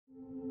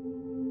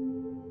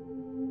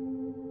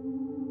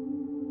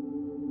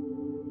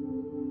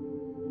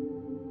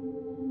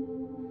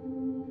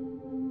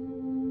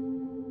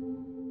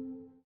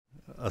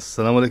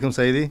As-salamu alaykum,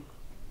 Sayyidi.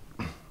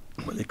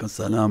 Walaikum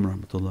salam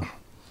rahmatullah.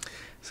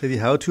 Sayyidi,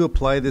 how to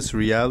apply this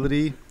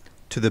reality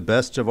to the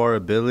best of our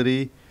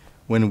ability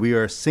when we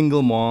are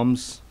single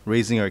moms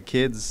raising our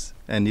kids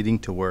and needing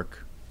to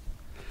work?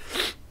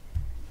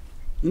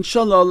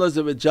 Inshallah,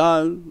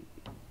 Allah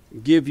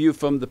give you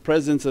from the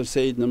presence of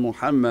Sayyidina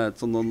Muhammad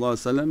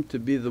to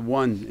be the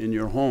one in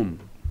your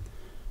home,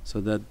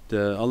 so that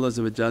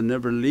Allah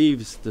never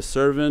leaves the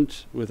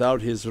servant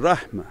without His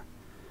rahmah.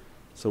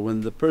 So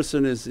when the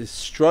person is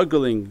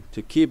struggling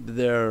to keep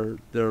their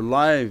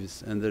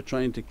lives and they're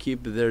trying to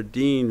keep their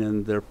deen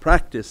and their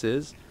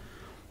practices,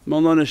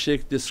 Mawlana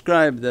Shaykh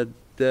described that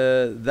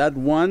that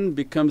one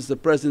becomes the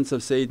presence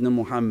of Sayyidina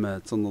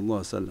Muhammad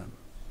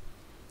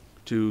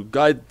to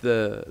guide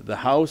the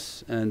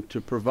house and to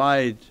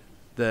provide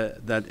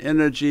that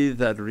energy,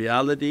 that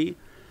reality,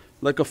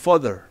 like a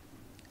father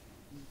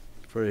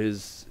for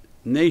his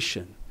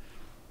nation.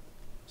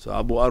 So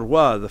Abu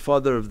Arwa, the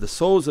father of the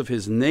souls of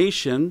his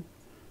nation,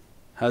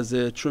 has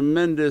a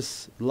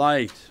tremendous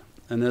light,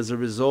 and as a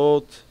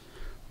result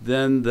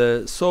then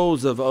the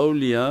souls of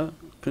awliya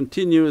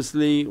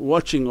continuously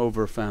watching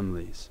over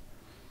families.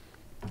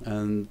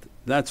 And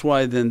that's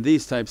why then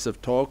these types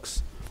of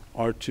talks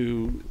are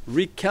to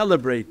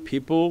recalibrate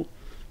people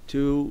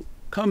to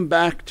come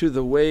back to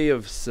the way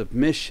of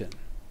submission.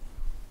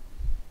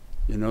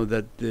 You know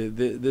that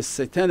this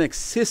satanic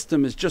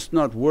system is just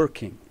not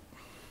working.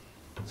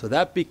 So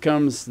that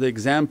becomes the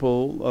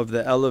example of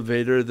the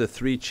elevator, the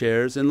three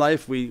chairs. In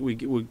life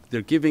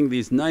they're giving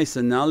these nice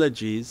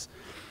analogies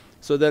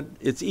so that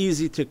it's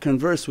easy to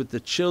converse with the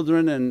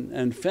children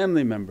and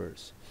family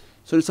members.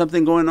 So there's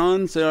something going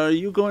on, say, are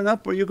you going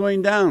up or are you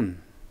going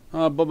down?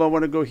 Oh Baba, I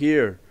want to go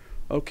here.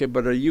 Okay,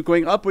 but are you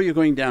going up or are you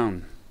going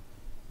down?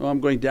 Oh,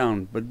 I'm going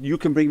down, but you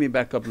can bring me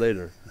back up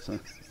later. So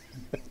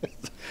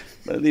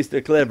but at least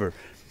they're clever.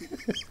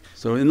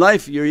 So in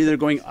life you're either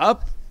going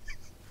up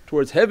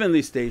towards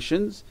heavenly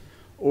stations,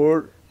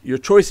 or your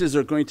choices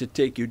are going to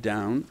take you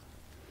down,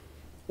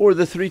 or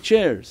the three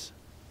chairs.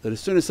 That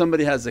as soon as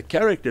somebody has a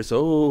character,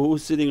 so oh,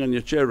 who's sitting on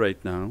your chair right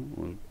now?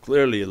 Well,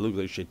 clearly it looks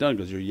like shaitan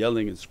because you're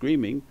yelling and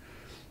screaming.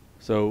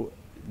 So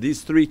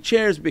these three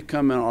chairs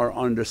become our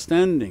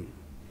understanding.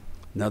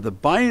 Now the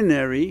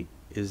binary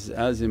is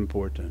as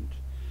important,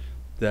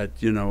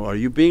 that are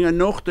you being a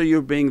nuqt or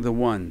you're being the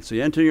one? So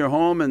you enter your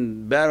home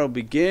and battle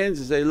begins,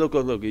 you say, look,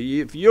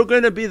 if you're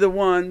going to be the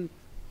one,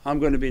 I'm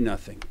going to be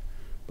nothing.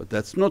 But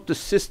that's not the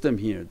system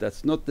here,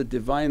 that's not the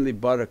Divinely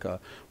barakah.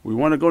 We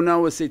want to go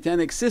now with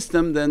satanic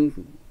system,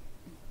 then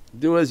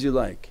do as you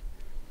like.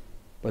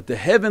 But the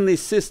heavenly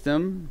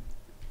system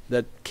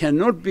that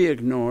cannot be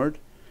ignored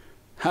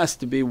has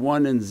to be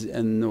one and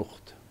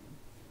nuqt.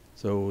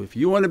 So if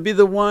you want to be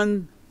the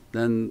one,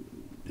 then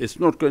it's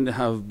not going to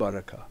have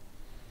barakah.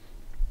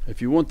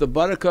 If you want the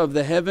barakah of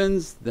the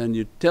heavens, then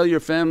you tell your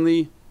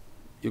family,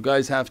 you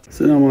guys have to.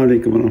 As-salamu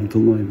alaykum wa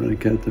rahmatullahi wa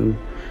barakatuh.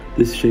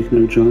 This is Shaykh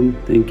Nurjan.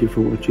 Thank you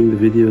for watching the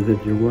video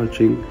that you're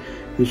watching.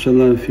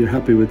 Inshallah, if you're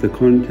happy with the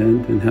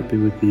content and happy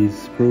with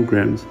these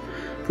programs,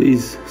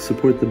 please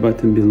support the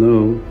button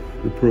below,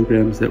 the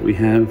programs that we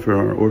have for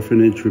our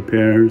orphanage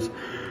repairs,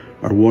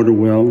 our water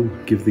well,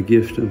 Give the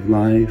Gift of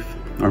Life,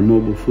 our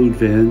mobile food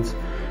vans.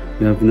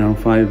 We have now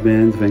 5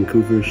 vans: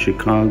 Vancouver,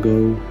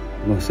 Chicago,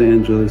 Los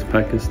Angeles,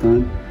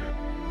 Pakistan.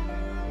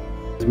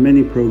 There's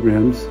many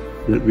programs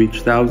that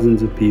reach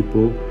thousands of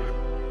people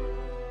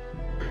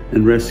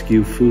and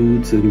rescue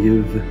foods and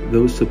give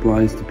those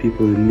supplies to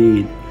people in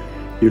need.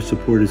 Your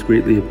support is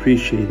greatly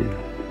appreciated.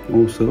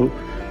 Also,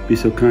 be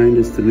so kind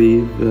as to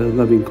leave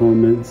loving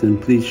comments,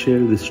 and please share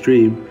the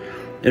stream.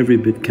 Every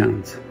bit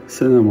counts.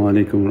 As-salamu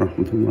alaykum wa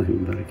rahmatullahi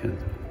wa barakatuh.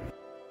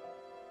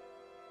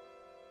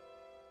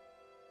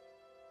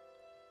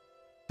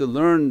 To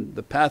learn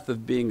the path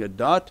of being a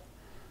dot,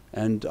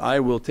 and I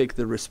will take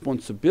the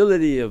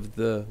responsibility of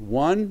the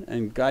one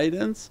and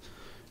guidance,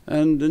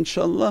 and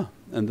inshaAllah.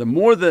 And the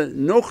more the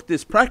nuqt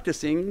is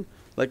practicing,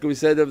 like we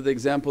said of the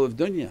example of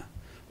dunya,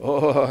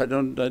 oh I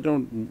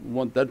don't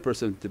want that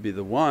person to be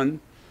the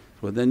one,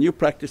 well then you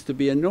practice to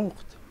be a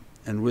nuqt,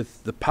 and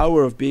with the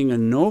power of being a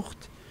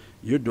nuqt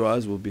your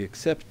du'as will be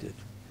accepted,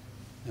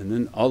 and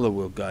then Allah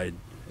will guide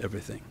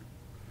everything.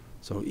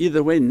 So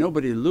either way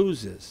nobody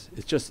loses,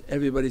 it's just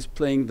everybody's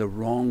playing the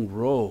wrong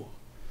role.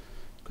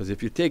 Because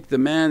if you take the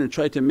man and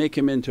try to make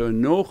him into a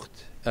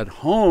nuqt at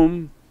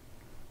home,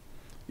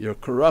 you're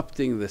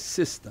corrupting the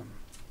system,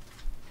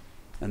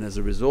 and as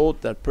a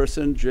result that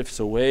person drifts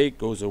away,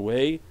 goes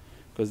away,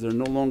 because they're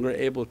no longer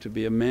able to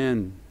be a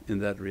man in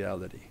that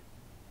reality.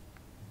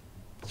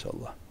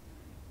 InshaAllah.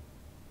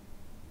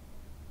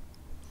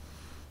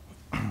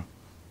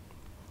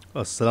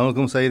 As-salamu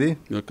alaykum, Sayyidi.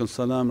 Walaikum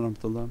salam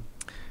rahmatullah.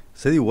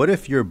 Sayyidi, what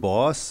if your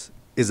boss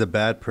is a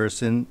bad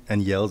person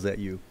and yells at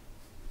you?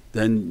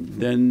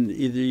 Then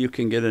either you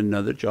can get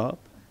another job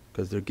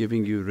because they're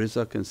giving you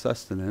rizq and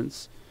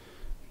sustenance,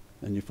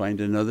 and you find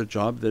another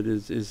job that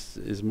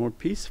is more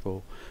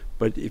peaceful.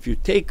 But if you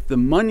take the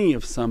money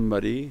of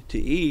somebody to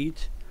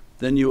eat,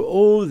 then you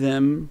owe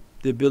them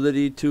the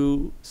ability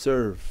to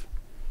serve.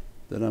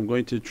 that I'm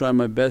going to try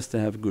my best to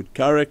have good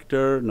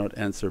character, not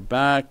answer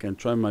back and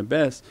try my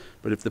best.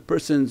 But if the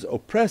person's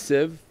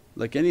oppressive,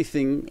 like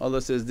anything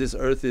Allah says, this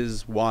earth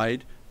is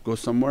wide, go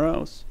somewhere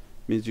else,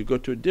 means you go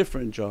to a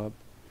different job.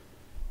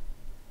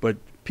 But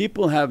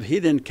people have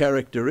hidden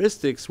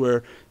characteristics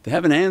where they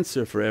have an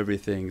answer for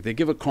everything. They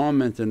give a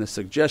comment and a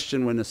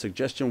suggestion when a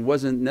suggestion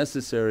wasn't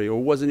necessary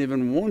or wasn't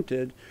even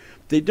wanted.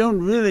 They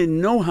don't really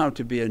know how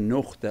to be a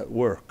nuqt at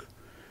work,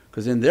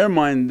 because in their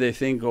mind they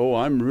think, oh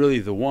I'm really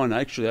the one,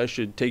 actually I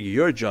should take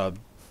your job,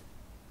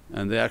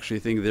 and they actually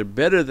think they're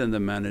better than the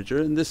manager,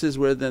 and this is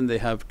where then they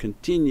have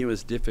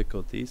continuous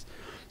difficulties.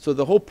 So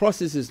the whole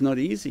process is not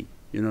easy,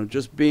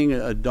 just being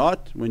a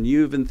dot when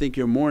you even think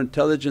you're more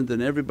intelligent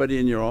than everybody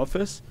in your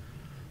office,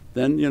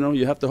 then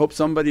you have to hope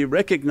somebody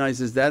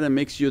recognizes that and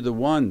makes you the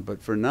one.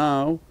 But for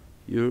now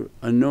you're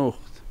a nuqt.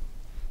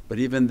 But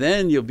even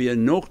then you'll be a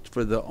nuqt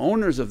for the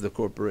owners of the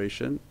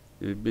corporation,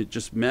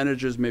 just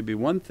managers may be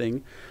one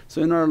thing.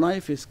 So in our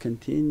life is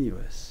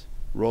continuous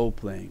role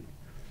playing,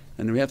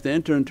 and we have to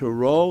enter into a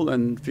role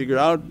and figure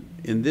out,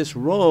 in this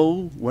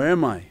role where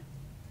am I,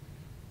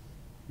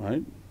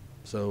 right?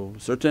 So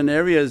certain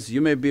areas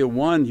you may be a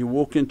one, you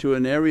walk into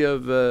an area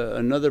of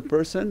another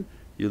person,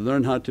 you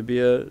learn how to be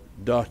a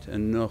dot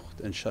and nuqt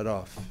and shut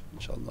off,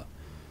 inshaAllah.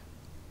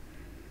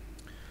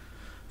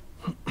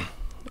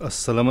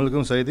 As-salamu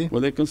alaykum Sayyidi. Wa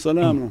alaykum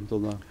salam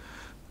rahmatullah.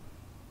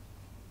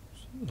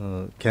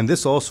 Can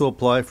this also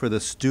apply for the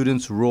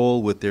students'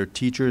 role with their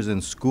teachers in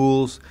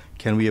schools?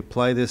 Can we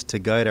apply this to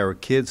guide our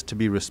kids to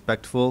be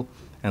respectful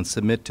and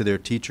submit to their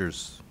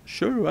teachers?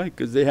 Sure, right,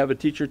 because they have a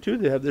teacher too,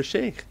 they have their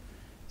shaykh.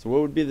 So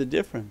what would be the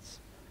difference?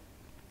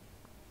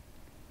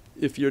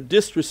 If you're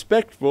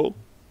disrespectful,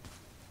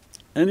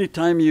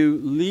 anytime you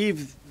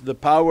leave the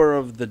power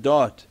of the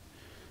dot,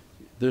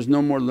 there's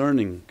no more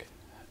learning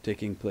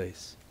taking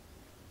place.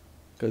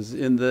 Because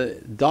in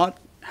the dot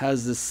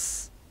has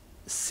this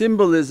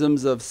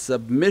symbolisms of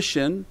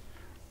submission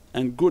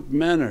and good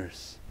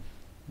manners.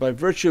 By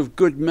virtue of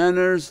good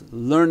manners,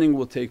 learning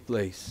will take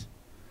place,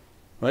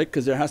 right?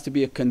 Because there has to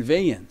be a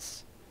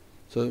conveyance.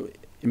 So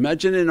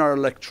imagine in our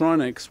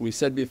electronics, we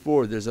said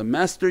before, there's a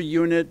master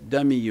unit,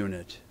 dummy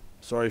unit.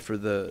 Sorry for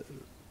the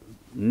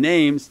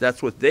names,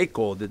 that's what they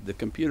called it, the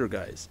computer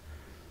guys,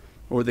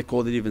 or they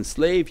called it even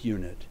slave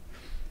unit.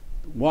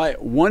 Why?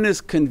 One is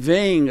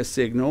conveying a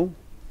signal,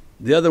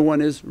 the other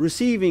one is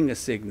receiving a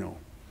signal.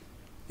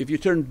 If you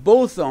turn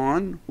both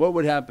on, what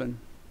would happen?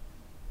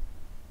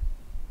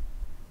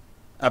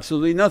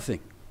 Absolutely nothing,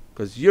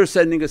 because you're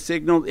sending a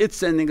signal, it's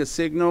sending a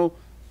signal,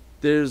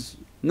 there's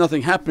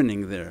nothing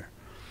happening there.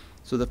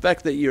 So the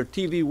fact that your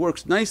TV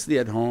works nicely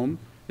at home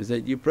is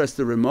that you press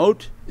the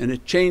remote and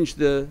it changed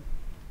the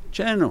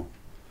channel.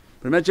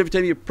 But imagine every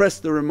time you press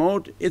the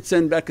remote, it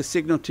sends back a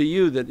signal to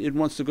you that it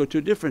wants to go to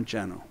a different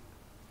channel.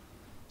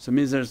 So it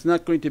means there's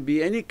not going to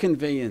be any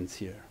conveyance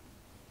here.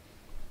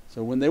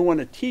 So when they want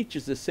to teach,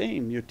 it's the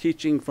same. You're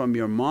teaching from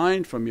your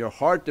mind, from your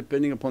heart,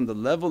 depending upon the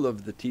level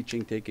of the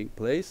teaching taking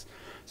place.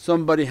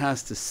 Somebody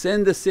has to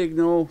send the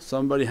signal,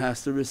 somebody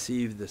has to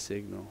receive the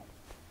signal,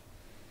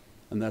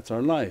 and that's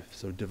our life.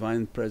 So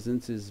Divine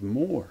Presence is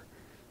more.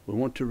 We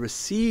want to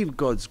receive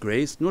God's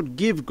grace, not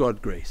give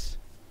God grace.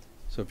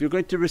 So if you're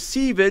going to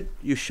receive it,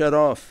 you shut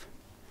off.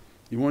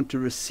 You want to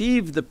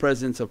receive the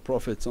presence of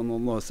Prophet,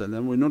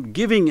 we're not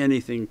giving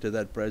anything to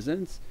that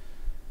presence.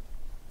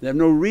 They have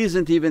no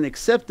reason to even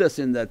accept us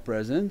in that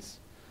presence,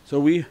 so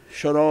we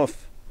shut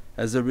off.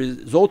 As a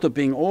result of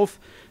being off,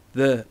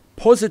 the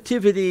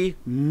positivity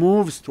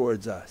moves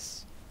towards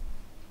us.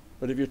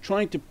 But if you're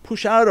trying to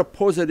push out a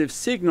positive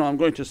signal, I'm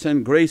going to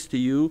send grace to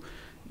you,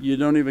 you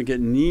don't even get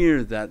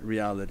near that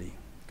reality,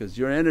 because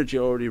your energy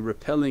already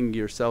repelling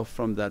yourself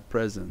from that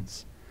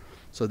presence.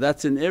 So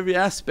that's in every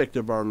aspect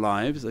of our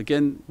lives,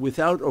 again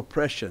without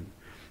oppression.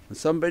 When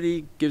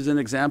somebody gives an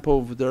example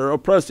of they're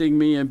oppressing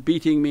me and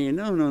beating me,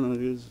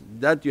 no,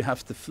 that you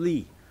have to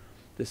flee.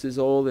 This is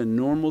all in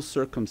normal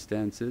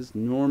circumstances,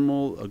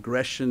 normal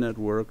aggression at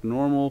work,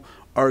 normal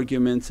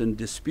arguments and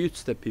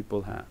disputes that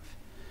people have.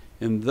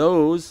 In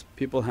those,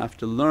 people have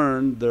to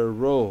learn their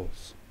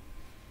roles,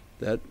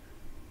 that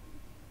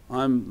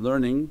I'm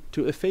learning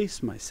to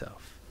efface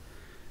myself.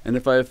 And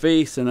if I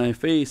efface and I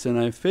efface and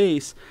I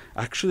efface,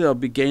 actually I'll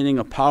be gaining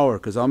a power,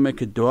 because I'll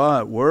make a dua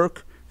at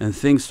work and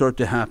things start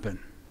to happen.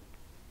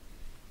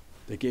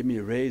 They gave me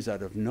a raise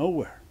out of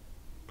nowhere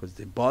because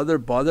they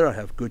bother, I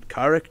have good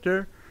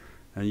character,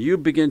 and you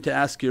begin to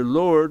ask your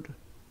Lord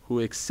who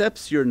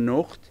accepts your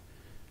nuqt,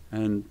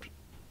 and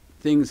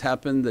things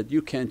happen that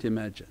you can't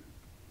imagine.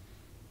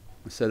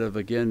 Instead of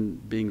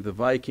again being the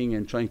Viking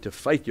and trying to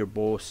fight your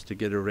boss to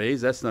get a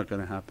raise, that's not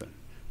going to happen,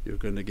 you're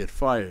going to get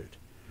fired.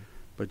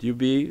 But you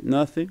be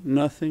nothing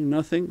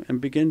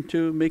and begin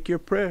to make your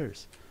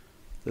prayers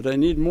that, I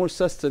need more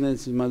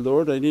sustenance my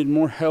Lord, I need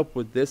more help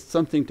with this,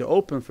 something to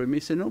open for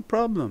me. Say, no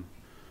problem,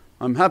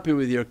 I'm happy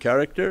with your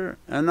character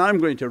and I'm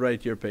going to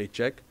write your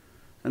paycheck,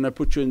 and I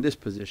put you in this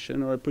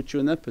position or I put you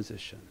in that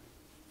position.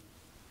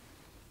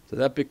 So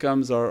that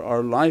becomes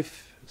our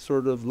life,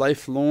 sort of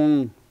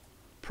lifelong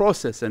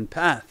process and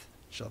path,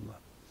 inshaAllah.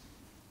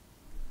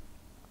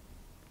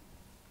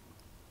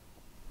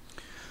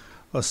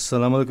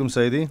 Assalamu alaikum,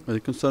 Sayyidi.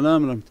 Alaikum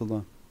salam wa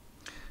rahmatullah.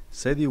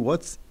 Sayyidi,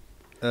 what's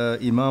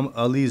Imam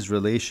Ali's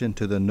relation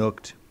to the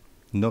nuqt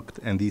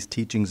and these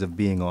teachings of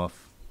being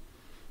off?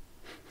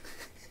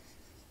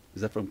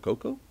 Is that from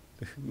Coco?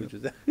 Which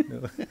was that?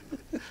 No.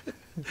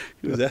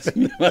 He was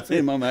asking me about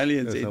Imam Ali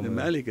and Sayyidina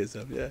Malik and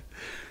stuff, yeah.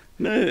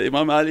 No,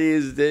 Imam Ali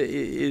is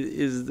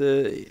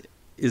the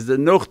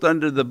nuqt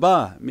under the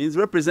ba, means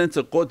represents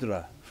a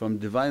qudra from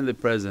Divinely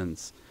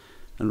Presence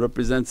and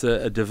represents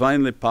a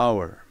Divinely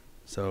power.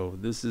 So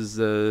this is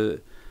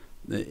the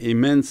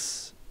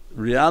immense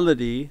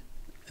reality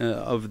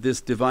of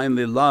this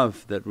Divinely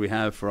love that we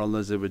have for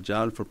Allah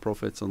for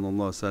Prophet,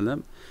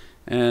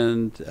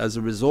 and as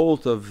a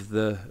result of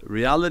the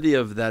reality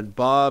of that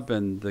bab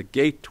and the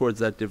gate towards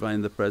that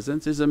Divinely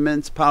Presence is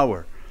immense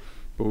power.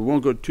 But we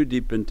won't go too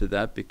deep into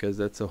that because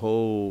that's a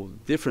whole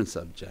different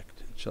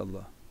subject,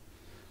 inshaAllah.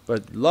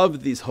 But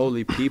love these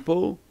holy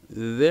people,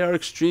 they are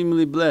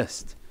extremely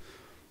blessed.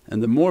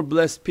 And the more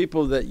blessed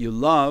people that you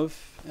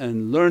love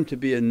and learn to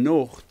be a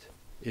nuqt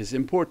is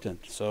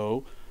important.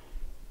 So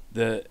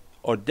the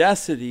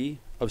audacity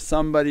of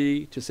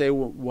somebody to say,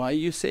 well, why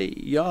you say,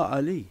 Ya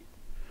Ali?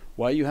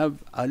 Why you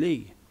have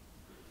Ali?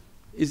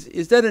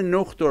 Is that a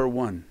nuqt or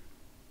one?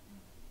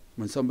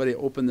 When somebody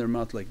open their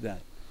mouth like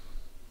that,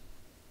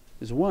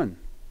 is one,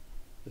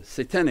 the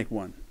satanic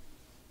one,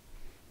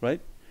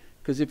 right?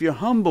 Because if you're a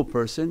humble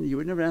person you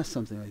would never ask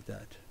something like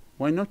that.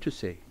 Why not to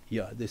say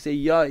Ya? They say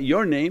Ya,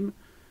 your name,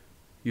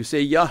 you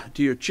say Ya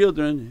to your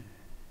children,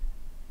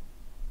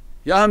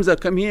 Ya Hamza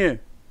come here.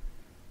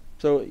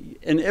 So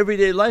in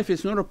everyday life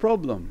it's not a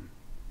problem,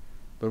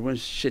 but when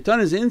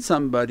shaitan is in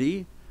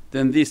somebody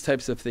then these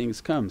types of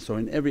things come. So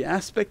in every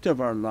aspect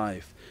of our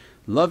life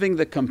loving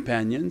the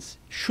companions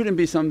shouldn't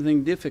be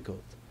something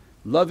difficult,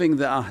 loving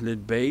the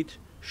Ahlul Bayt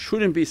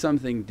shouldn't be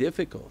something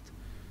difficult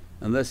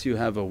unless you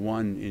have a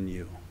one in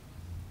you.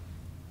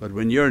 But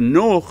when you're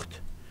nuqt,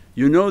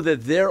 you know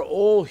that they're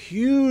all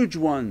huge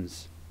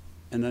ones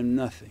and I'm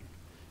nothing,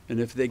 and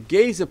if they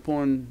gaze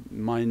upon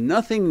my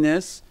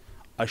nothingness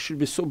I should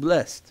be so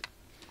blessed.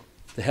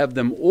 To have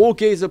them all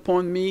gaze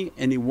upon me,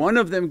 any one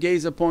of them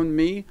gaze upon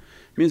me,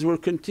 means we're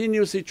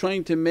continuously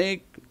trying to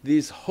make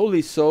these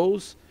holy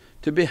souls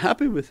to be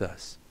happy with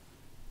us.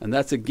 And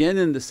that's again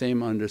in the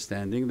same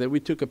understanding that we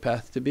took a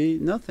path to be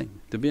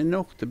nothing, to be a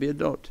nuqt, to be a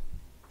dot,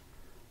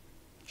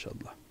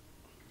 inshaAllah.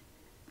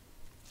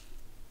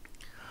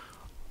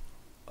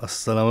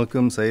 As-salamu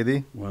alaykum,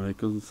 Sayyidi. Wa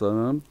alaykum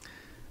salam.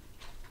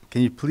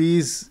 Can you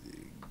please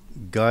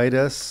guide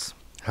us?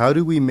 How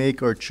do we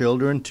make our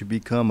children to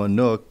become a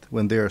nuqt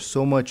when they are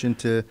so much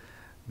into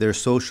their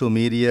social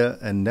media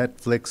and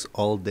Netflix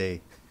all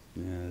day?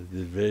 Yeah,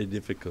 it's very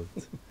difficult.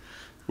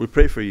 We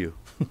pray for you.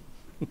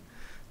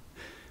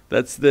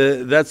 That's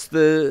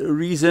the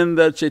reason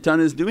that shaitan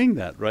is doing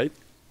that, right?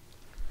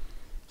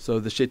 So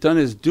the shaitan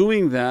is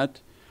doing that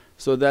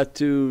so that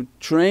to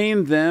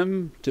train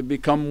them to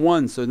become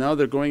one. So now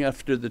they're going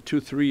after the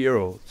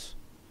 2-3-year-olds,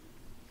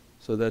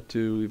 so that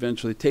to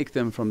eventually take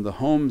them from the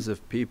homes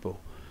of people.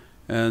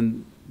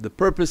 And the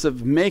purpose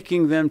of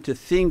making them to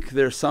think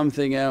they're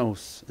something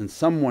else and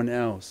someone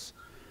else.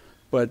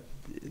 But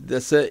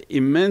that's an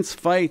immense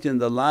fight in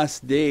the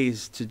last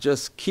days to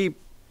just keep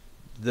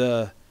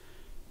the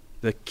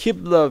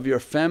qibla of your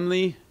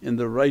family in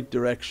the right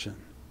direction.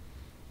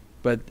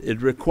 But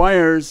it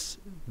requires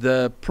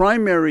the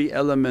primary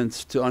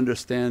elements to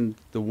understand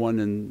the one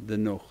and the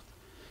nuqt.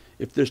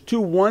 If there's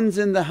two ones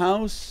in the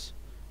house,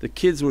 the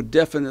kids would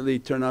definitely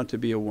turn out to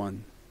be a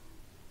one,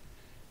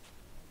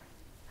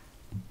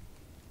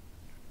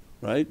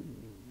 right?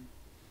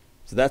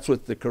 So that's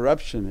what the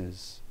corruption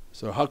is.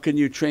 So how can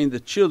you train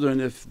the children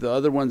if the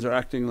other ones are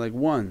acting like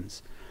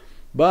ones?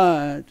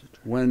 But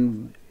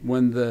when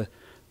the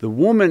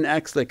woman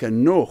acts like a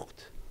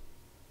nuqt,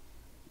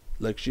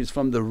 like she's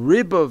from the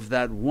rib of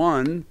that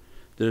one,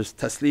 there's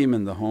taslim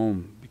in the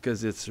home,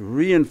 because it's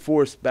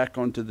reinforced back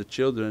onto the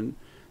children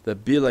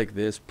that be like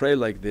this, pray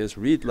like this,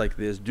 read like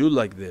this, do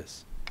like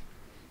this.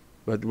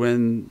 But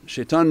when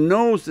shaitan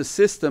knows the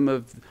system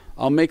of,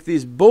 I'll make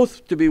these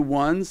both to be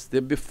ones,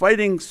 they'll be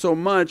fighting so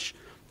much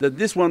that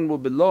this one will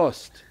be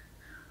lost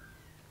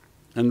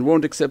and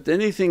won't accept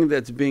anything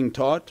that's being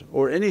taught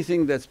or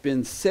anything that's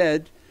been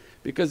said,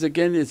 because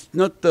again it's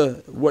not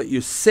what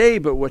you say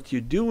but what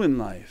you do in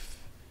life.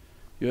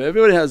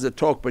 Everybody has a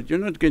talk, but you're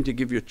not going to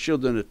give your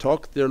children a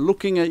talk, they're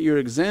looking at your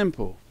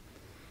example.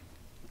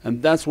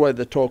 And that's why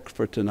the talk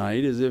for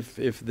tonight is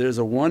if there's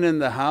a one in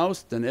the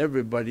house then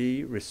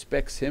everybody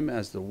respects him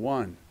as the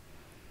one.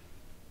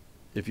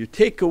 If you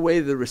take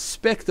away the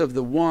respect of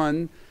the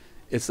one,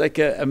 it's like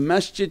a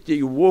masjid that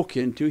you walk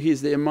into,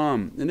 he's the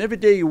imam, and every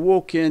day you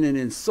walk in and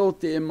insult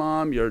the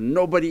imam, you're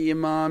nobody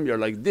imam, you're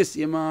like this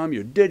imam,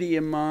 you're dirty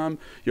imam,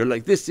 you're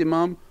like this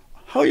imam.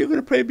 How are you going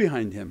to pray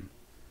behind him?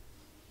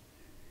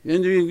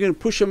 And you're going to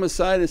push him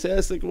aside and say,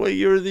 that's like, well,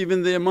 you're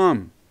even the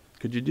imam.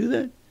 Could you do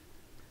that?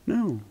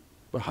 No.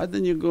 But how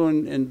then you go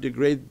and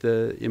degrade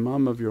the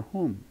imam of your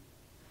home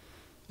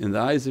in the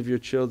eyes of your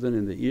children,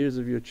 in the ears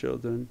of your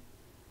children?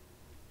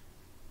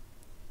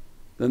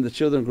 Then the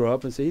children grow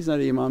up and say, he's not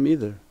an Imam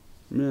either.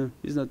 Yeah,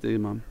 he's not the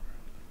Imam.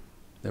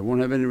 They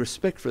won't have any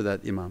respect for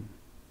that Imam.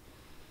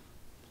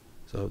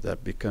 So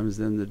that becomes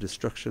then the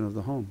destruction of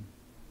the home.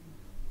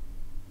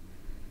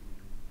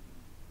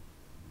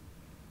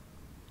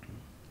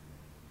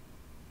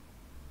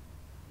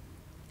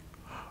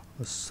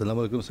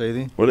 As-salamu alaykum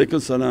Sayyidi. Wa alaykum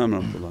salam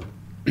wa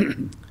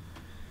rahmatullah.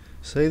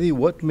 Sayyidi,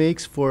 what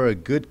makes for a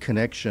good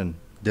connection?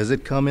 Does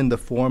it come in the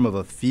form of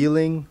a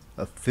feeling,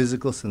 a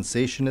physical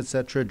sensation,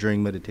 etc.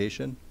 during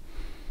meditation?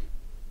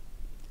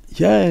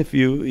 Yeah, if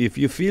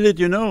you feel it,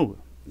 you know.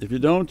 If you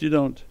don't, you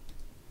don't.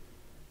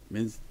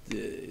 Means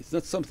it's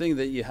not something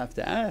that you have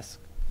to ask.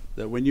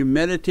 That when you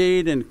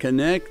meditate and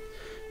connect,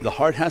 the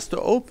heart has to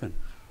open.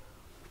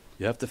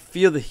 You have to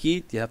feel the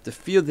heat, you have to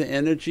feel the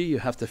energy, you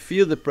have to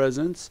feel the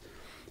presence.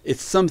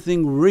 It's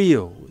something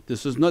real.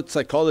 This is not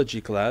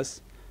psychology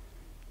class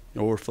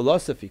or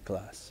philosophy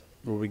class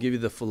where we give you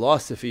the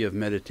philosophy of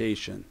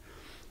meditation.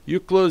 You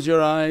close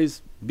your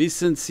eyes, be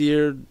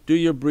sincere, do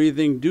your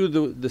breathing, do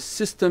the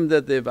system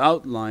that they've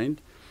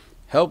outlined.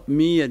 Help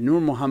me at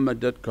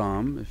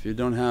nurmuhammad.com if you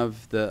don't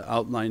have the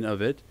outline of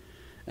it,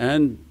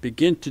 and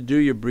begin to do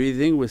your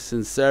breathing with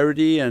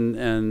sincerity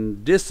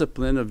and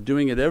discipline of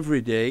doing it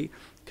every day,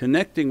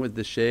 connecting with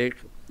the shaykh.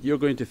 You're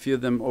going to feel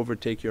them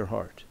overtake your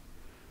heart,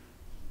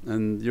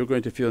 and you're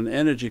going to feel an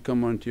energy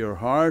come onto your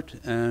heart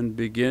and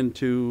begin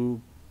to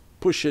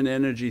push an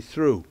energy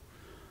through.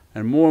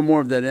 And more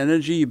of that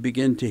energy you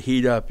begin to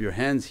heat up, your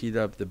hands heat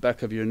up, the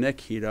back of your neck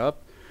heat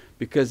up,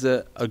 because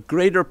a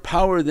greater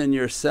power than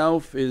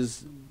yourself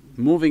is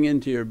moving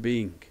into your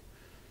being.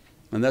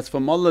 And that's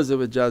from Allah's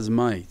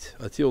might,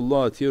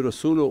 Atiullah, Ati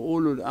Rasulu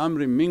ulul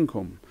amri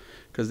minkum.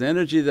 Because the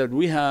energy that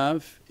we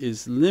have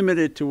is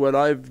limited to what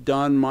I've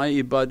done, my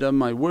ibadah,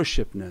 my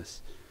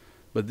worshipness.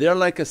 But they're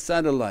like a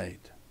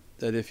satellite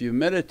that if you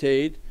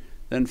meditate,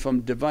 then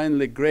from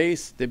Divinely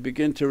grace they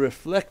begin to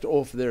reflect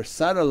off their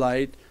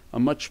satellite a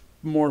much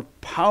more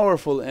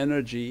powerful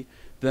energy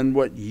than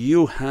what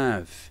you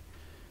have.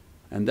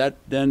 And that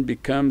then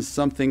becomes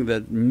something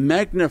that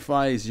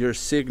magnifies your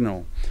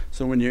signal.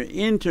 So when your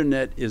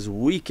internet is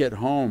weak at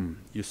home,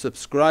 you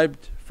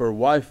subscribed for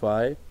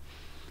Wi-Fi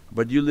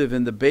but you live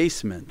in the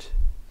basement.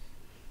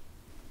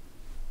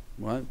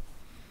 What?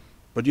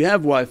 But you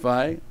have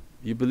Wi-Fi,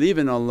 you believe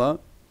in Allah,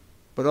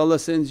 but Allah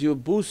sends you a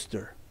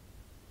booster,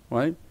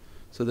 right?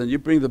 So then you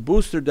bring the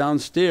booster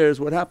downstairs,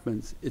 what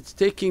happens? It's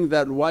taking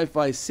that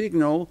Wi-Fi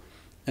signal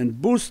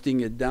and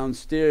boosting it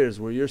downstairs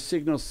where your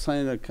signal's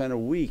kind of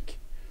weak.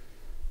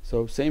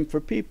 So same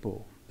for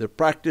people, their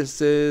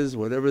practices,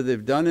 whatever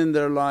they've done in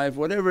their life,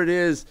 whatever it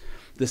is,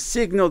 the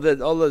signal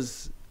that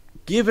Allah's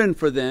given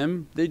for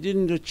them they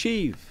didn't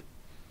achieve.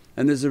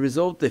 And as a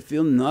result they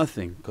feel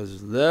nothing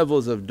because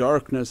levels of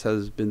darkness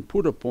has been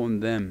put upon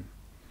them.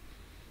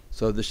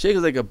 So the shaykh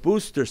is like a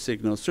booster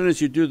signal. As soon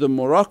as you do the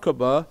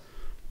muraqabah,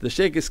 the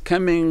shaykh is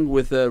coming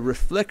with a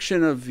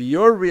reflection of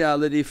your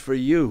reality for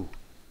you,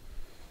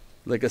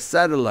 like a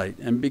satellite,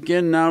 and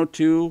begin now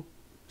to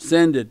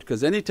send it.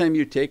 Because anytime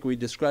you take, we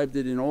described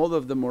it in all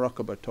of the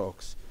muraqabah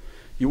talks,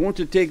 you want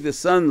to take the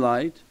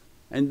sunlight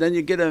and then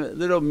you get a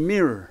little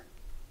mirror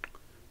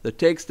that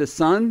takes the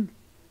sun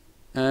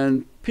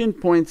and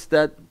pinpoints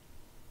that.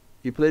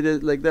 You played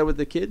it like that with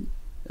the kid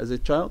as a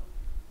child,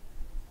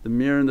 the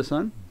mirror and the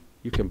sun?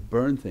 You can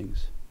burn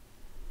things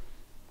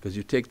because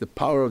you take the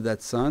power of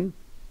that sun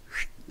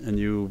and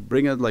you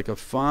bring it like a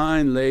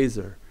fine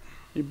laser.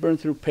 You burn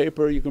through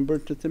paper, you can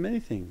burn to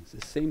many things,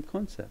 the same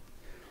concept.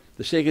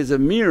 The shaykh is a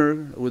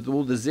mirror with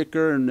all the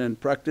zikr and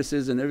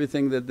practices and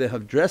everything that they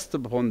have dressed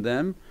upon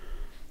them.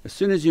 As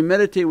soon as you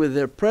meditate with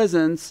their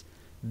presence,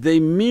 they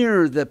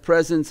mirror the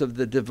presence of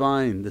the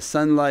Divine, the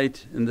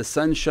sunlight and the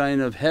sunshine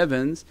of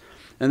heavens,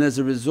 and as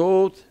a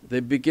result they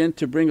begin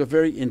to bring a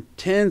very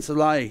intense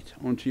light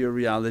onto your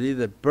reality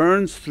that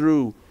burns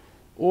through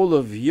all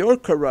of your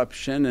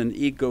corruption and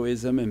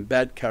egoism and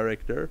bad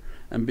character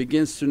and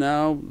begins to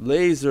now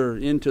laser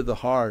into the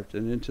heart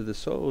and into the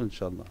soul,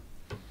 inshaAllah.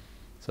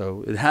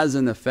 So it has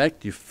an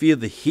effect, you feel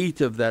the heat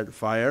of that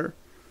fire,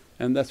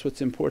 and that's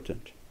what's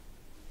important,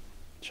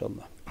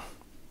 inshaAllah.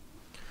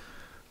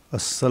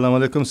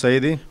 As-salamu alaykum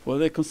Sayyidi. Wa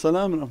alaykum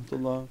salam wa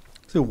rahmatullah.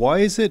 So why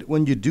is it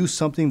when you do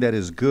something that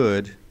is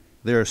good,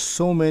 there are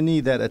so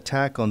many that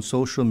attack on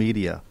social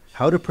media?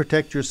 How to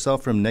protect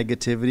yourself from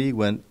negativity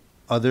when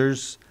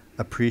others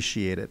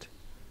appreciate it?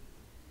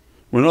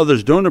 When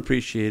others don't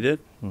appreciate it,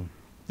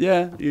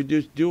 yeah, you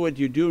just do what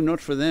you do not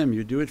for them,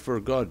 you do it for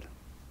God.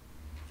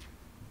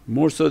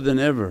 More so than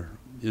ever.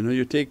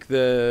 You take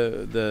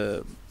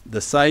the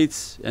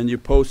sites and you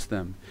post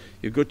them.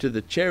 You go to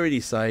the charity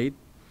site.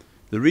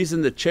 The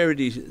reason the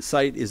charity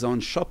site is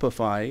on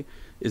Shopify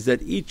is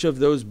that each of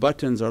those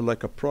buttons are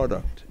like a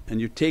product,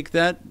 and you take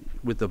that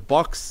with the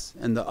box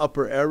and the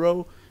upper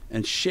arrow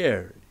and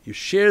share. You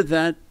share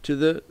that to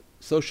the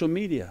social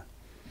media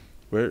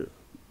where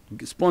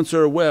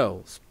sponsor a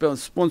well,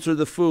 sponsor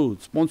the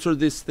food, sponsor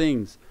these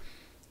things.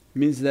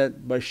 Means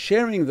that by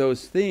sharing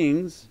those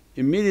things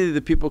immediately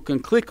the people can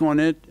click on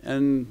it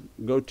and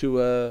go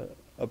to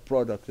a a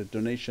product, a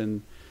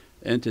donation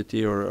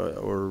entity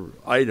or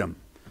item.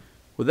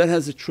 Well, that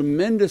has a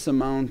tremendous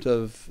amount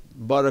of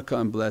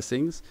barakah and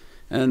blessings,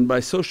 and by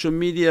social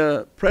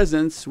media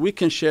presence we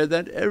can share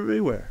that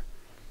everywhere.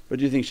 But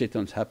do you think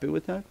shaitan's happy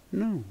with that?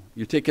 No.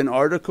 You take an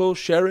article,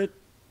 share it,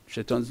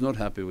 shaitan's not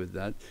happy with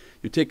that.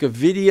 You take a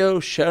video,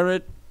 share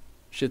it,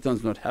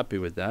 shaitan's not happy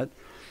with that.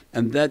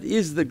 And that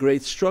is the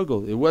great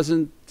struggle. It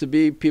wasn't to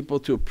be people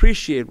to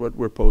appreciate what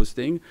we're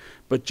posting,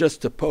 but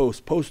just to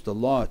post a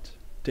lot.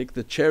 Take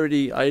the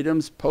charity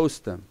items,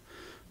 post them.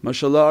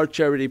 MashaAllah, our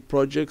charity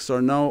projects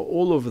are now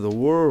all over the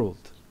world.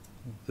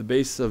 The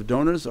base of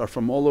donors are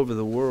from all over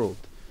the world.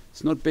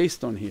 It's not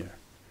based on here.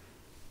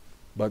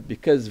 But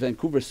because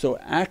Vancouver's so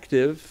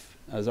active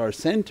as our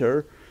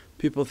center,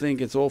 people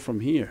think it's all from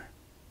here.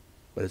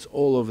 But it's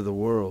all over the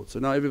world. So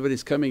now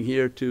everybody's coming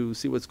here to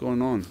see what's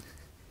going on.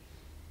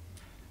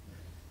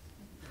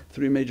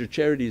 3 major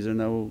charities are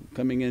now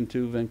coming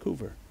into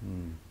Vancouver,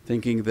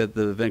 thinking that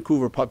the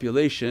Vancouver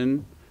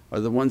population are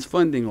the ones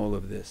funding all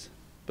of this.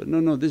 But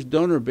no, this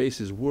donor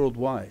base is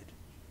worldwide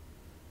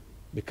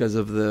because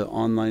of the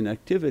online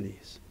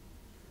activities.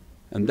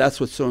 And that's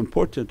what's so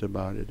important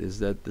about it, is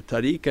that the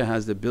tariqah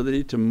has the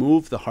ability to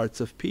move the hearts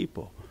of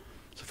people.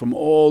 So from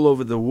all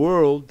over the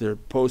world they're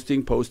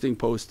posting,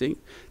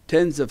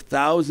 tens of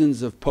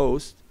thousands of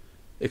posts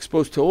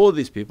exposed to all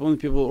these people, and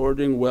people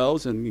ordering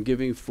wells and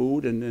giving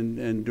food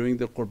and doing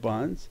the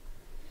qurbans.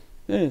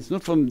 Yeah, it's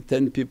not from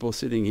 10 people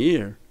sitting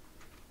here,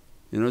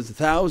 it's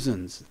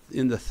thousands,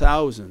 in the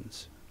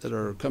thousands that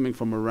are coming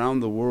from around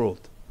the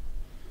world.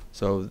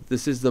 So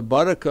this is the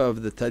barakah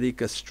of the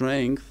tariqah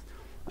strength,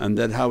 and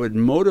that how it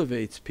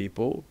motivates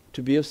people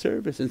to be of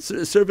service, and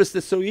service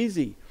that's so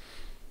easy.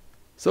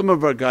 Some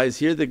of our guys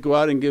here, they go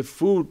out and give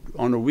food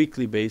on a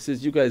weekly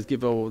basis. You guys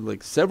give out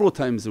like several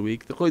times a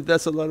week.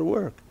 That's a lot of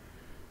work.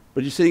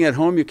 But you're sitting at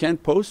home, you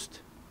can't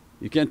post.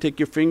 You can't take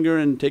your finger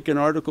and take an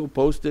article,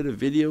 post it, a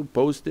video,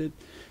 post it.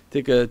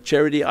 Take a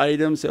charity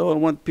item, say, oh I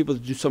want people to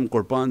do some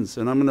qurbans,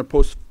 and I'm going to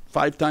post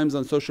 5 times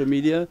on social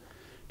media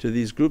to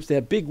these groups. They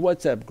have big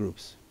WhatsApp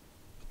groups,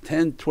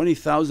 10,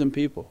 20,000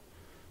 people.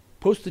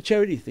 Post the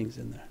charity things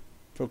in there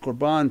for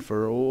qurban,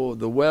 for all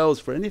the wells,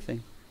 for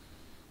anything.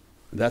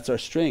 That's our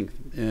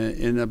strength.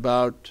 In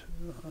about,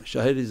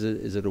 Shahid,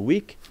 is it a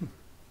week?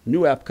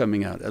 New app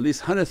coming out, at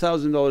least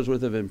 $100,000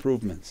 worth of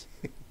improvements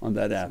on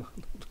that app.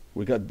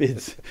 We got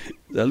bids,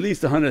 at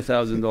least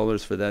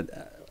 $100,000 for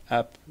that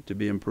app to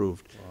be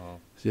improved. Wow.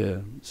 Yeah,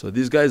 so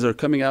these guys are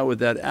coming out with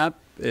that app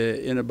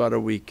in about a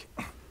week.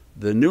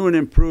 The new and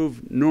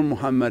improved Nur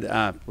Muhammad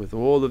app with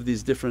all of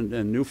these different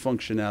and new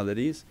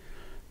functionalities,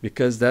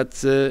 because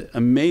that's an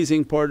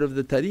amazing part of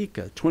the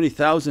tariqah.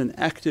 20,000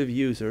 active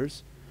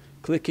users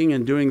clicking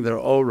and doing their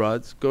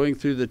awrads, going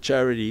through the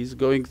charities,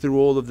 going through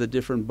all of the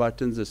different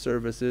buttons, the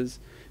services,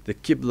 the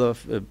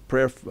qibla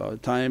prayer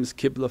times,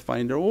 qibla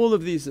finder, all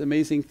of these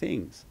amazing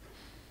things.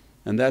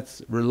 And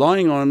that's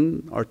relying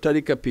on our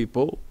tariqah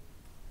people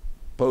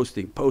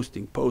posting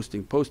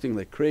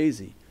like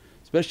crazy,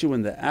 especially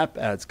when the app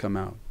ads come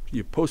out.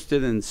 You post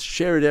it and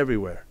share it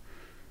everywhere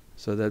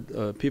so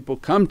that people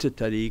come to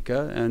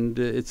tariqah, and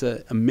it's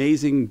an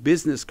amazing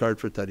business card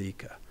for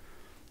tariqah.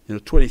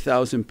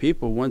 20,000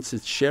 people, once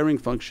its sharing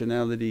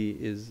functionality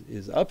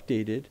is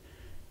updated,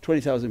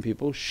 20,000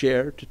 people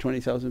share to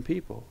 20,000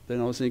 people. Then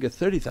all of a sudden you get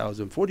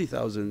 30,000,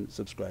 40,000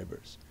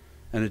 subscribers,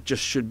 and it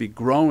just should be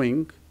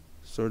growing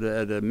sort of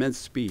at immense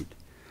speed.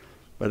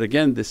 But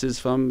again, this is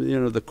from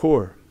the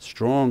core,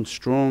 strong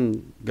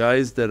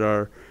guys that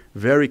are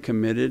very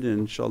committed,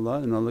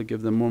 inshaAllah, and Allah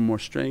give them more and more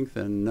strength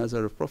and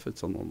nazar of Prophet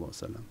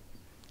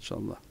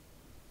inshaAllah.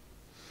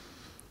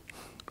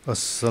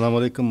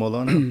 As-salamu alaykum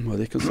Mawlana. Wa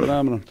alaykum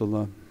as-salam wa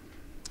rahmatullah.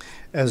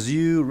 As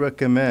you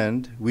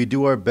recommend, we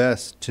do our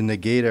best to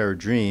negate our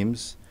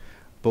dreams,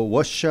 but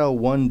what shall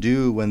one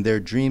do when their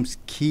dreams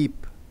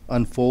keep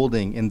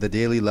unfolding in the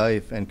daily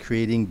life and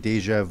creating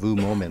deja vu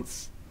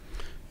moments?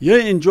 Yeah,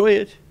 enjoy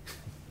it,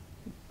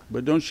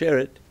 but don't share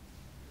it.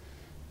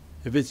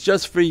 If it's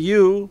just for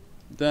you,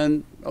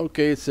 then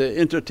okay, it's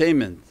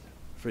entertainment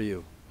for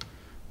you.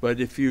 But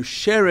if you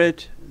share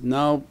it,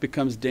 now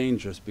becomes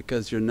dangerous,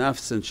 because your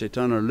nafs and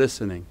shaitan are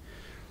listening.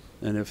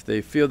 And if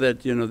they feel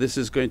that this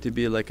is going to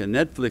be like a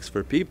Netflix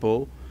for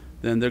people,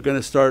 then they're going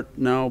to start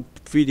now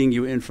feeding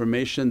you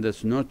information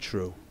that's not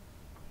true.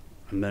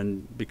 And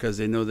then because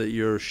they know that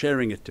you're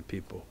sharing it to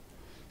people.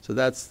 So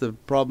that's the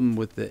problem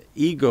with the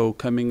ego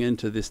coming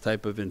into this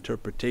type of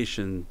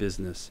interpretation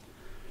business.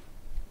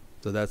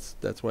 So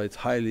that's why it's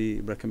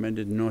highly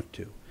recommended not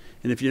to.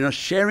 And if you're not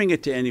sharing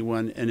it to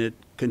anyone and it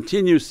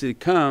continuously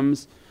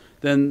comes,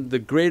 then the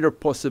greater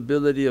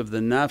possibility of the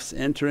nafs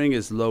entering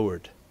is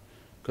lowered.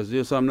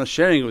 Because so I'm not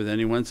sharing it with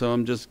anyone, so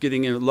I'm just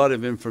getting a lot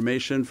of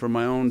information for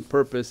my own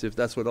purpose, if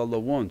that's what Allah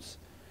wants.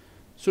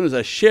 As soon as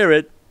I share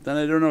it, then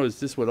I don't know, is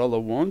this what Allah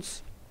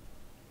wants?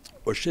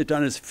 Or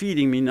shaitan is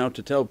feeding me now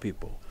to tell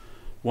people.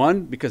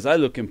 One, because I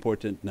look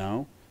important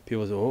now,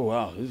 people say, oh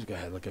wow, this guy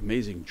had like an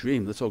amazing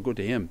dream, let's all go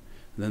to him.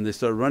 And then they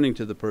start running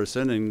to the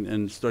person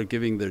and start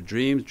giving their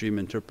dreams, dream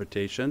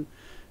interpretation.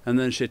 And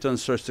then shaitan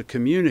starts to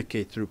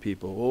communicate through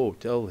people, oh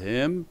tell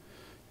him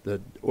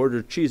that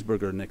order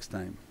cheeseburger next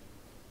time.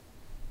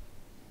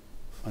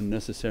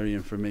 Unnecessary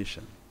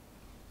information.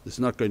 It's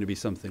not going to be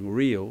something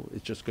real,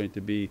 it's just going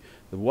to be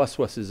the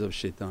waswases of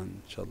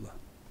shaitan, inshaAllah.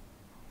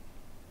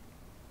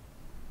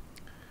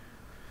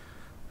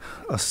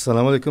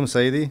 As-salamu alaykum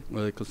Sayyidi.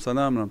 Wa alaykum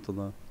salam wa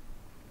rahmatullah.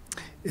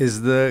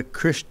 Is the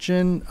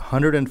Christian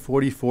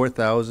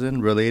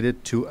 144,000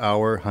 related to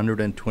our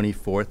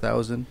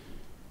 124,000?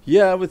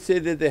 Yeah, I would say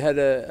that they had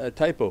a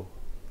typo.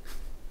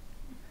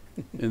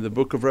 In the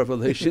book of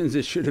Revelations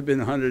it should have been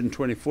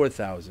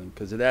 124,000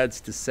 because it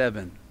adds to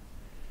 7.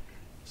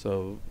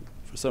 So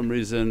for some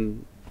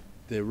reason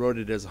they wrote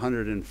it as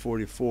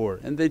 144,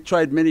 and they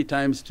tried many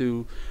times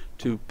to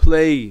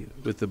play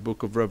with the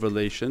book of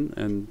Revelation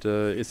and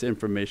its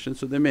information,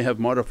 so they may have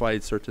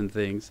modified certain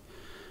things.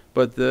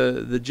 But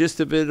the gist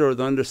of it or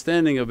the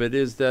understanding of it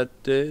is that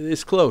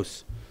it's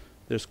close.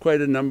 There's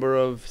quite a number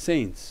of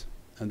saints,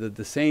 and that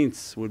the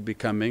saints would be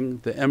coming.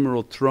 The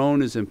emerald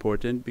throne is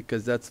important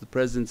because that's the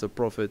presence of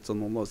Prophet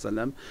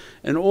ﷺ,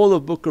 and all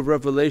of book of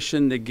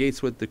Revelation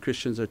negates what the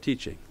Christians are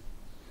teaching.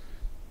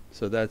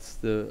 So that's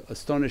the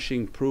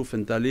astonishing proof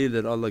and daleel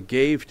that Allah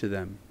gave to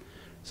them.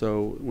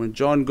 So when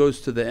John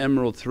goes to the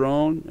emerald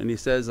throne and he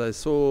says, I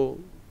saw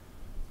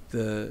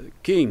the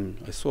king,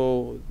 I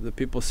saw the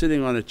people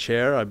sitting on a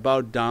chair, I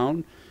bowed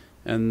down,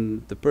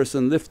 and the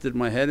person lifted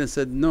my head and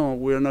said, no,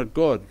 we are not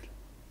God.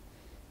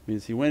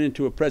 Means he went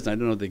into a presence, I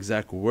don't know the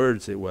exact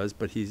words it was,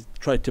 but he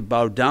tried to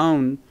bow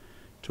down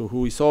to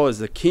who he saw as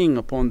the king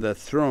upon that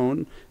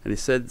throne, and he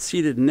said,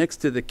 seated next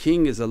to the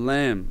king is a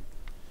lamb.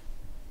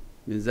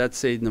 Means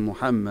that's Sayyidina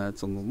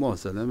Muhammad and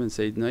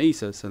Sayyidina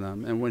Isa.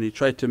 And when he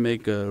tried to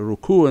make a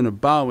ruku and a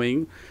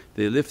bowing,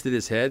 they lifted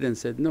his head and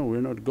said, no,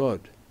 we're not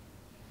God.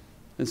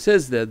 And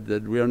says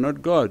that we are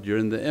not God, you're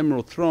in the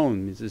emerald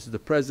throne, means this is the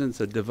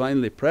presence, a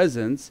Divinely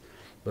presence,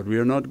 but we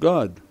are not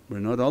God, we're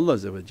not Allah.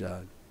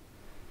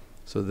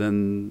 So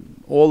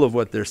then all of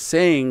what they're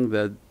saying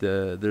that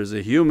there's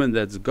a human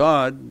that's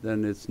God,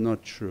 then it's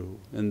not true,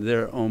 and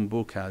their own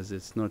book has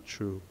it's not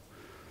true.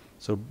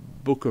 So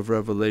book of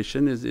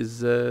Revelation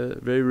is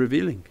very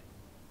revealing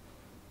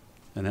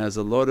and has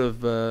a lot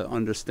of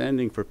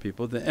understanding for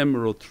people. The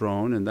emerald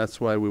throne, and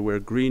that's why we wear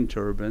green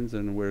turbans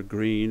and wear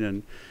green,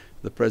 and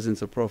the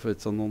presence of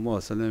Prophet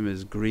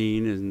is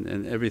green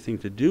and everything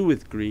to do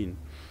with green,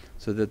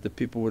 so that the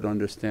people would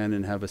understand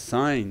and have a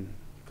sign,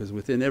 because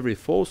within every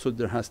falsehood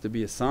there has to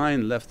be a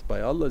sign left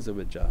by Allah,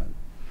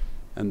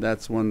 and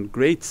that's one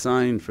great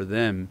sign for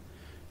them,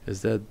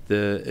 is that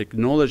the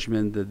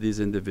acknowledgement that these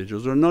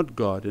individuals are not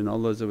God, and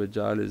Allah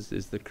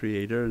is the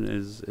creator and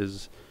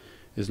is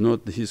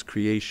not His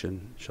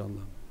creation,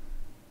 inshaAllah.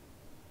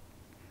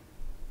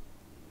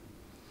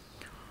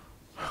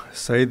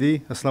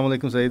 Sayyidi, as-salamu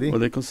alaykum Sayyidi. Wa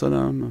alaykum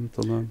salam wa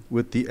rahmatullah.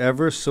 With the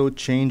ever so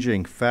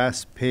changing,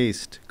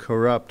 fast-paced,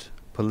 corrupt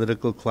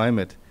political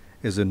climate,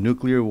 is a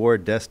nuclear war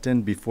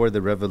destined before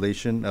the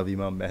revelation of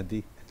Imam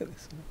Mahdi?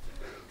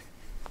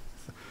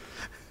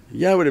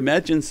 Yeah, I would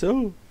imagine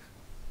so.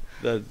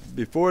 That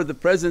before the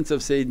presence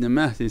of Sayyidina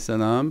Mahdi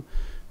salam,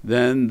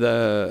 then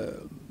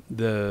the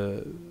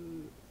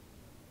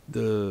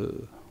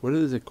what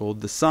is it called,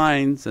 the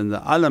signs and the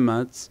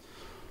alamats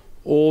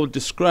all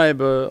describe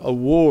a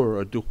war,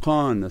 a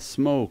dukhan, a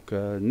smoke,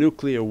 a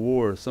nuclear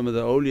war. Some of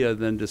the awliya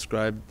then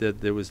described that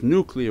there was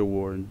nuclear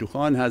war, and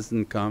dukhan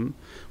hasn't come,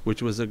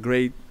 which was a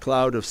great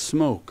cloud of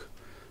smoke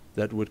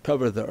that would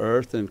cover the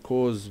earth and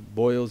cause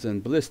boils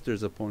and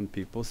blisters upon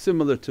people,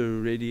 similar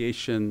to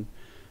radiation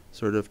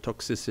sort of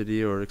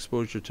toxicity or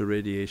exposure to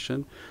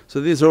radiation. So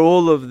these are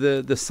all of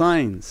the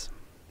signs,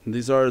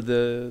 these are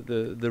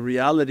the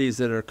realities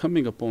that are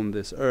coming upon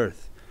this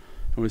earth.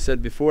 And we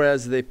said before,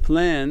 as they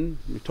plan,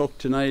 we talked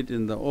tonight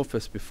in the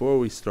office before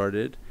we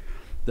started,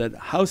 that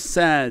how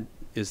sad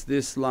is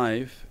this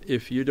life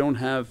if you don't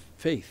have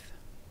faith.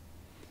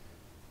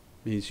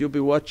 Means you'll be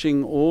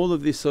watching all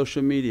of these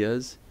social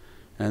medias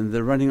and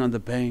they're running on the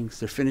banks,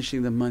 they're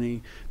finishing the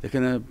money, they're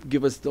gonna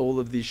give us all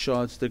of these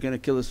shots, they're gonna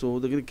kill us all,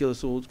 they're gonna kill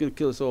us all, it's gonna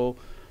kill us all.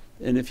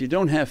 And if you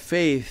don't have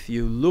faith,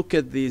 you look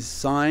at these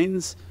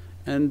signs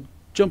and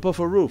jump off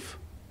a roof,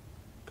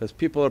 because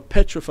people are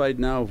petrified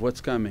now of what's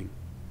coming.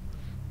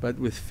 But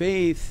with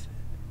faith,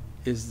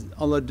 is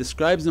Allah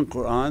describes in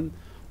Qur'an,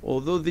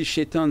 although these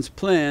shaitans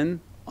plan,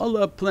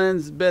 Allah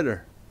plans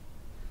better.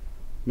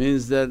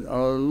 Means that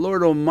our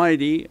Lord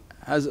Almighty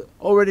has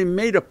already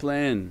made a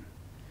plan,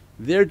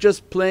 they're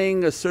just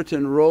playing a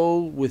certain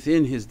role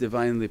within His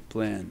Divinely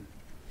plan,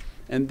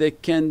 and they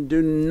can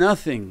do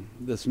nothing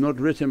that's not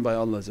written by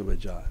Allah. So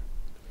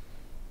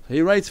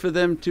He writes for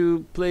them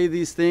to play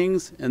these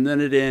things and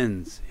then it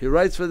ends, He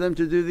writes for them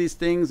to do these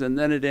things and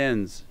then it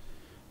ends.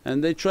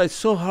 And they tried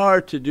so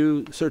hard to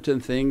do certain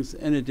things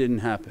and it didn't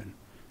happen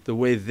the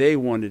way they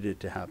wanted it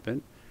to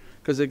happen,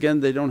 because again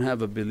they don't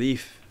have a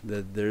belief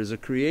that there is a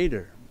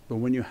creator. But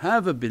when you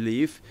have a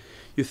belief,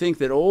 you think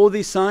that all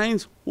these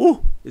signs,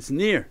 it's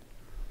near.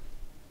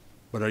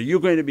 But are you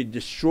going to be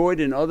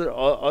destroyed and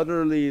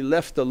utterly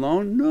left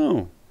alone?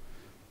 No.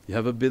 You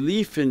have a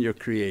belief in your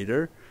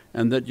Creator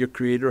and that your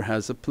Creator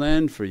has a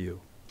plan for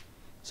you.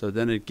 So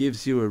then it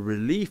gives you a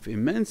relief,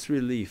 immense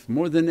relief,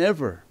 more than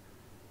ever.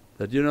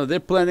 That they're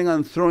planning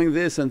on throwing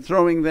this and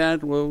throwing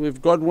that. Well,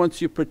 if God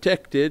wants you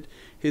protected,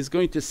 He's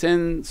going to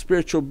send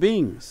spiritual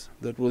beings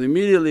that will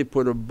immediately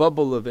put a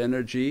bubble of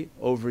energy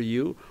over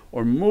you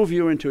or move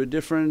you into a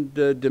different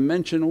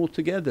dimension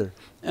altogether.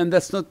 And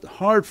that's not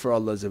hard for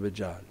Allah.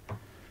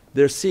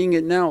 They're seeing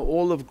it now,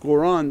 all of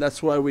Qur'an.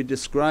 That's why we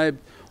described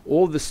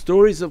all the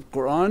stories of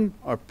Qur'an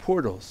are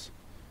portals.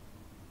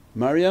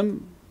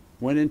 Maryam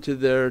went into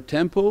their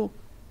temple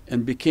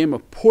and became a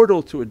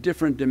portal to a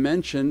different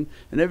dimension,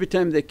 and every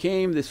time they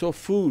came they saw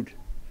food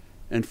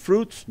and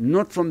fruits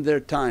not from their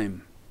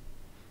time.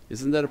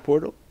 Isn't that a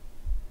portal?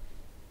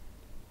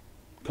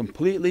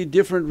 Completely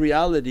different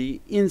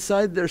reality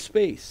inside their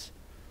space.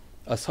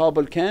 Ashab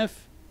al-Kahf,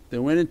 they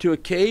went into a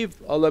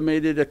cave, Allah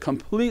made it a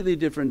completely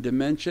different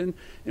dimension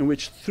in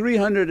which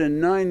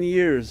 309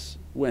 years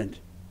went.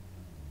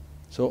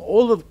 So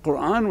all of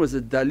Qur'an was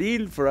a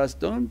daleel for us,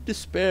 don't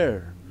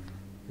despair.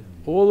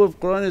 All of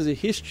Qur'an is a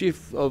history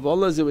of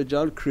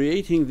Allah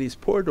creating these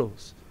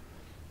portals.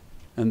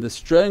 And the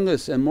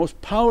strongest and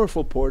most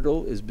powerful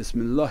portal is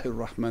Bismillahir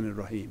Rahmanir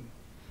Rahim.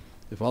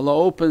 If Allah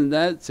opened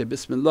that, say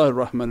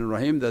Bismillahir Rahmanir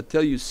Rahim, they'll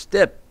tell you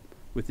step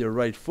with your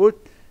right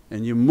foot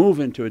and you move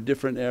into a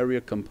different area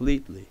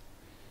completely.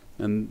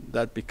 And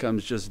that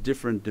becomes just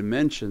different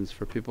dimensions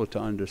for people to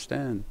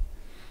understand.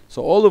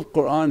 So all of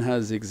Qur'an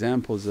has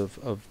examples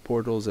of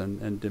portals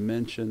and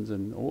dimensions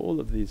and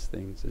all of these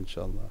things,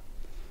 inshaAllah.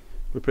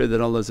 We pray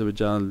that Allah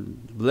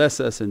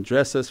bless us and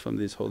dress us from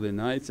these holy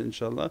nights,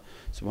 inshaAllah.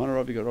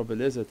 Subhana rabbika rabbil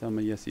izzati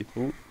amma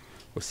yasifoon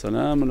wa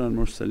salaamun al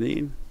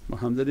mursaleen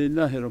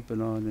walhamdulillahi rabbil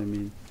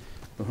alameen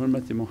bi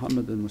hurmati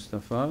Muhammad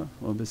al-Mustafa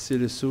wa bi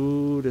sirri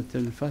Surat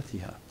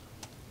al-Fatiha.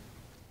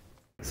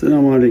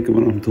 As-salamu alaykum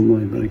wa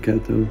rahmatullahi wa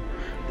barakatuh.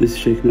 This is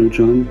Shaykh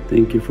Nurjan.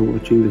 Thank you for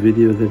watching the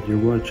video that you're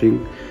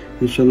watching.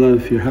 Inshallah,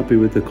 if you're happy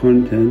with the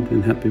content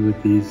and happy with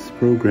these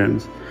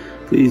programs,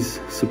 please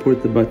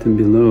support the button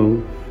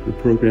below. The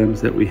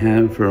programs that we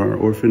have for our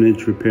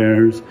orphanage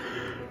repairs,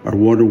 our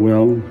water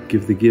well,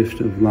 Give the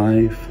Gift of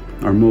Life,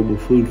 our mobile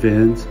food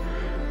vans.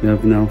 We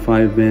have now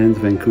 5 vans: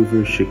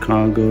 Vancouver,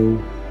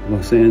 Chicago,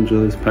 Los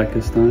Angeles,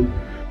 Pakistan.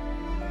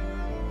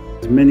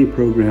 There's many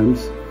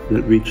programs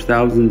that reach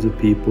thousands of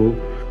people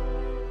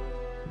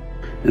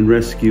and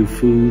rescue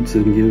foods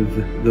and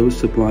give those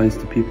supplies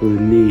to people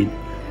in need.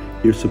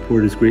 Your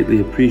support is greatly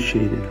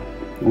appreciated.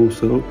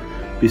 Also,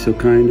 be so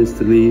kind as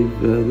to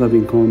leave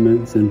loving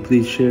comments and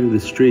please share the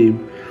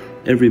stream.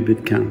 Every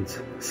bit counts.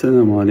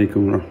 As-salamu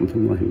alaykum wa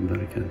rahmatullahi wa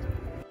barakatuh.